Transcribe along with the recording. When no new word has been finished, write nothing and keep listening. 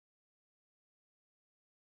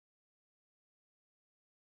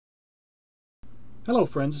Hello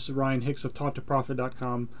friends, this is Ryan Hicks of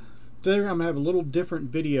TaughtToProfit.com. Today I'm going to have a little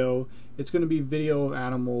different video. It's going to be video of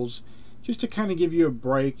animals, just to kind of give you a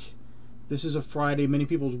break. This is a Friday. Many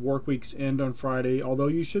people's work weeks end on Friday, although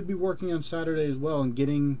you should be working on Saturday as well and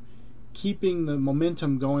keeping the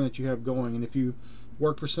momentum going that you have going. And if you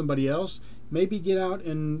work for somebody else, maybe get out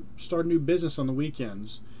and start a new business on the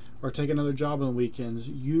weekends or take another job on the weekends.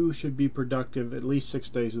 You should be productive at least 6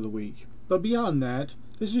 days of the week. But beyond that,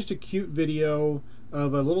 this is just a cute video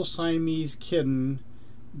of a little Siamese kitten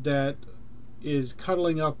that is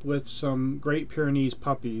cuddling up with some Great Pyrenees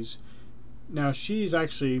puppies. Now she's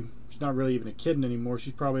not really even a kitten anymore.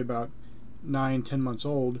 She's probably about 9-10 months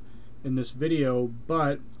old in this video,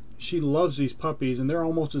 but she loves these puppies, and they're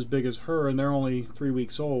almost as big as her, and they're only 3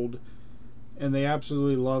 weeks old, and they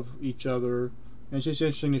absolutely love each other. And it's just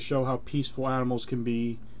interesting to show how peaceful animals can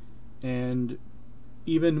be, and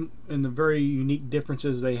even in the very unique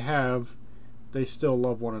differences they have, they still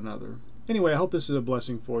love one another. Anyway, I hope this is a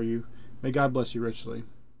blessing for you. May God bless you richly.